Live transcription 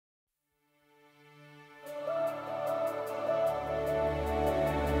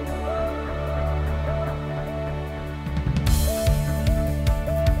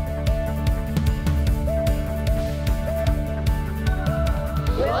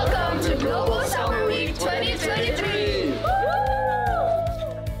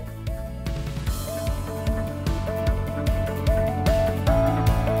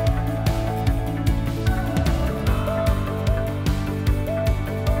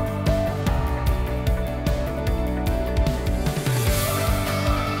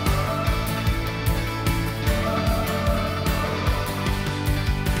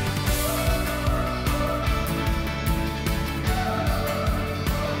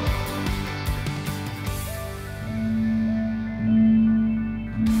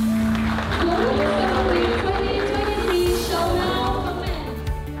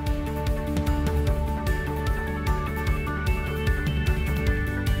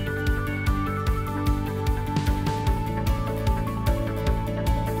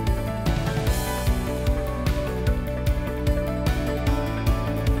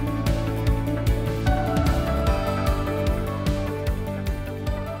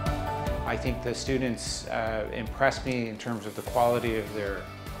I think the students impressed me in terms of the quality of their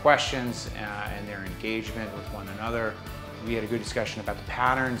questions and their engagement with one another. We had a good discussion about the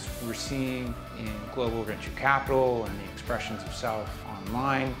patterns we're seeing in global venture capital and the expressions of self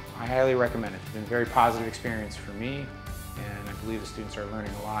online. I highly recommend it. It's been a very positive experience for me, and I believe the students are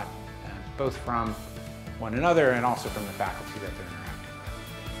learning a lot, both from one another and also from the faculty that they're interacting with.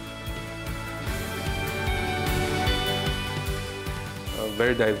 A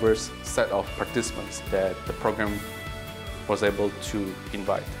very diverse set of participants that the program was able to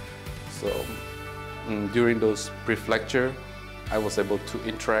invite. So during those brief lecture, I was able to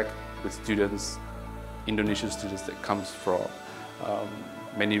interact with students, Indonesian students that comes from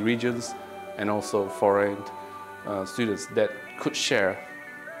many regions, and also foreign students that could share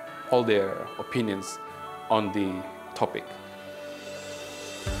all their opinions on the topic.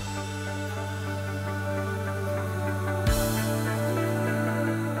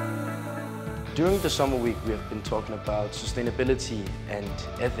 During the summer week, we have been talking about sustainability and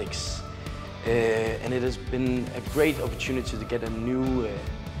ethics. And it has been a great opportunity to get a new,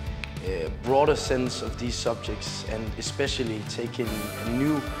 broader sense of these subjects, and especially taking a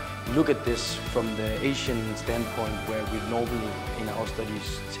new look at this from the Asian standpoint, where we normally in our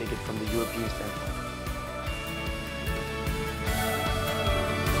studies take it from the European standpoint.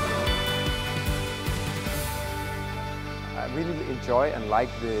 I really enjoy and like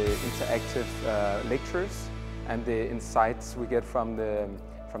the interactive lectures and the insights we get from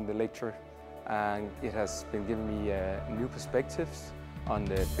the lecture. And it has been giving me new perspectives on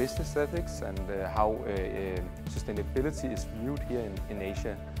the business ethics and how sustainability is viewed here in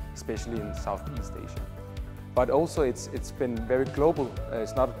Asia, especially in Southeast Asia. But also it's been very global.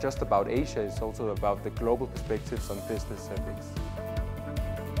 It's not just about Asia, it's also about the global perspectives on business ethics.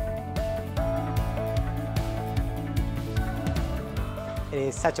 It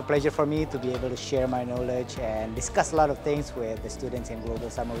is such a pleasure for me to be able to share my knowledge and discuss a lot of things with the students in Global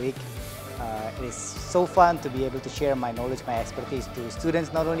Summer Week. It is so fun to be able to share my knowledge, my expertise to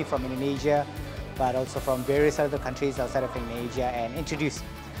students not only from Indonesia, but also from various other countries outside of Indonesia, and introduce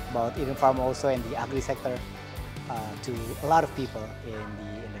about Eden Farm also in the agri sector to a lot of people in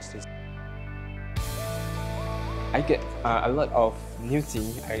the industries. I get a lot of new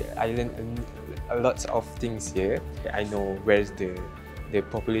things. I learn a lot of things here. I know where's the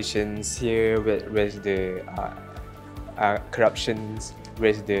populations here, where's the corruptions,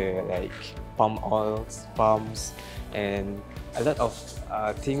 where's the palm oils, farms, and a lot of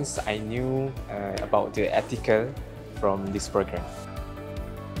things I knew about the ethical from this program.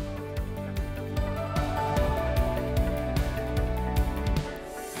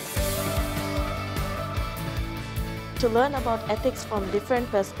 To learn about ethics from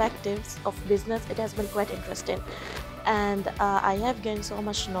different perspectives of business, it has been quite interesting, and I have gained so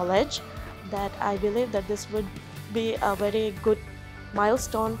much knowledge that I believe that this would be a very good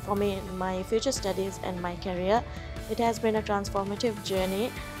milestone for me in my future studies and my career. It has been a transformative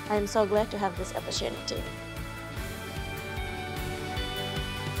journey. I am so glad to have this opportunity.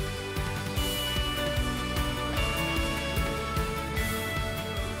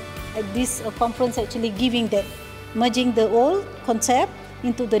 This conference actually giving that, merging the old concept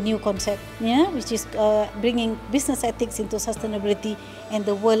into the new concept, which is bringing business ethics into sustainability and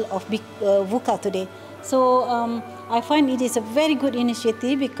the world of big VUCA today. So I find it is a very good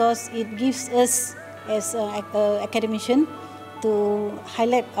initiative because it gives us as academicians to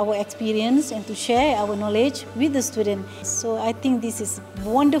highlight our experience and to share our knowledge with the students. So I think this is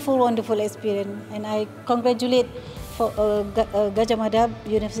wonderful, wonderful experience, and I congratulate for Gajah Mada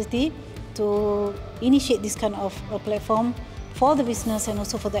University to initiate this kind of platform for the business and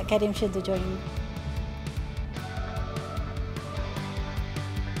also for the academicians to join.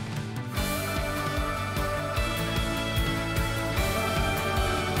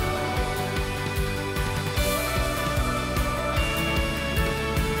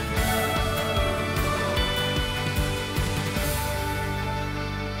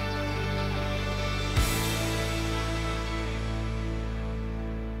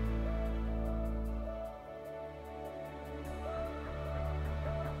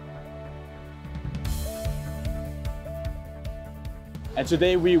 And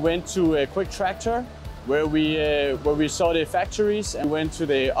today we went to a quick tractor where we saw the factories, and went to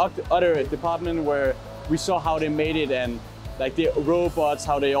the other department where we saw how they made it, and the robots,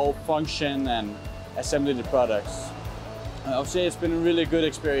 how they all function and assemble the products. I would say it's been a really good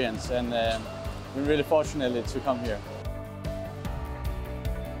experience, and we're really fortunate to come here.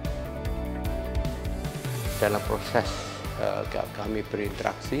 Dalam proses kami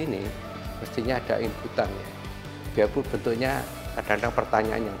berinteraksi ini, mestinya ada inputan ya. Biarpun bentuknya kadang-kadang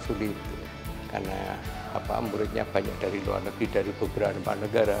pertanyaan yang sulit. karena muridnya banyak dari luar negeri, dari beberapa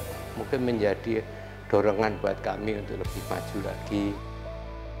negara, mungkin menjadi dorongan buat kami untuk lebih maju lagi.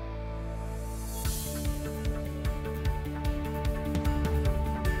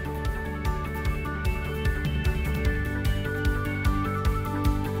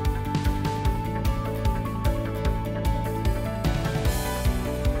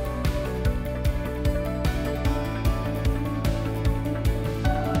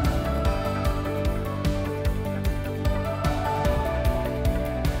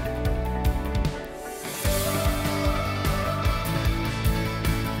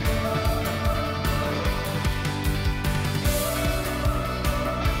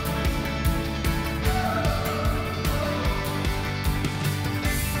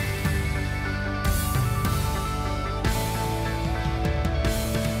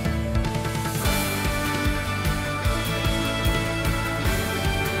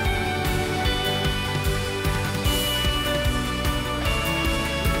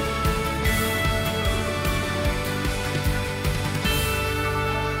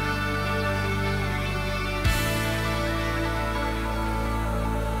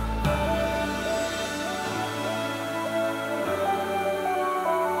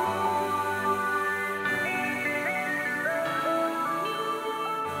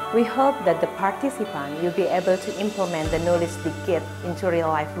 We hope that the participants will be able to implement the knowledge they get into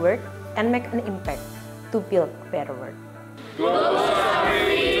real-life work and make an impact to build a better world.